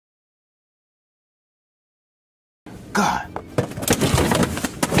God.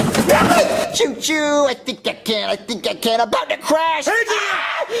 Choo-choo, I think I can. About to crash.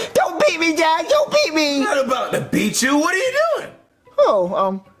 Hey, Don't beat me, Dad, don't beat me. I'm not about to beat you. What are you doing?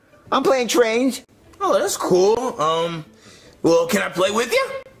 Oh, I'm playing trains. Oh, that's cool. Well, can I play with you?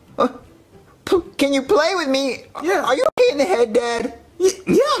 Can you play with me? Yeah. Are you okay in the head, Dad?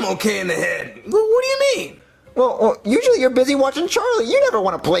 Yeah, I'm okay in the head. What do you mean? Well, usually you're busy watching Charlie. You never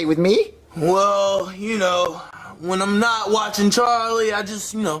want to play with me. Well, you know, when I'm not watching Charlie, I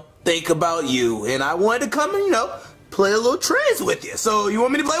just, think about you. And I wanted to come and, play a little trains with you. So, you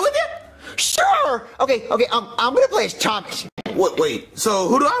want me to play with you? Sure. Okay, I'm going to play as Thomas. Wait, so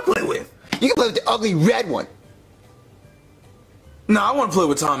who do I play with? You can play with the ugly red one. No, I want to play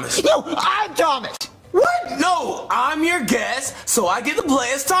with Thomas. No, I'm Thomas. What? No, I'm your guest, so I get to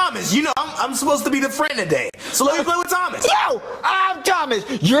play as Thomas. I'm supposed to be the friend today. So let me play with Thomas. No, I'm Thomas.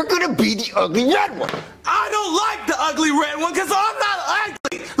 You're gonna be the ugly red one. I don't like the ugly red one because I'm not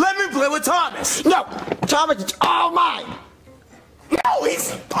ugly. Let me play with Thomas. No, Thomas, it's all mine. No,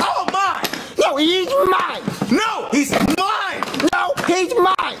 he's all mine. No, he's mine. No, he's mine. No, he's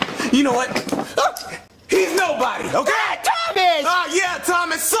mine. You know what? He's nobody, okay? Thomas! Yeah,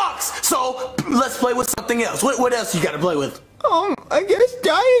 Thomas sucks. So let's play with something else. What else you got to play with? I guess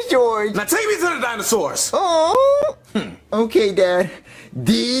dinosaurs. Now take me to the dinosaurs. Oh. Okay, Dad.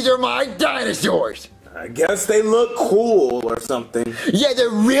 These are my dinosaurs. I guess they look cool or something. Yeah, they're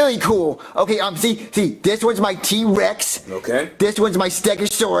really cool. Okay, see, this one's my T-Rex. Okay. This one's my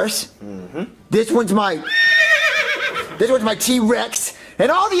Stegosaurus. This one's my T-Rex, and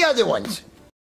all the other ones.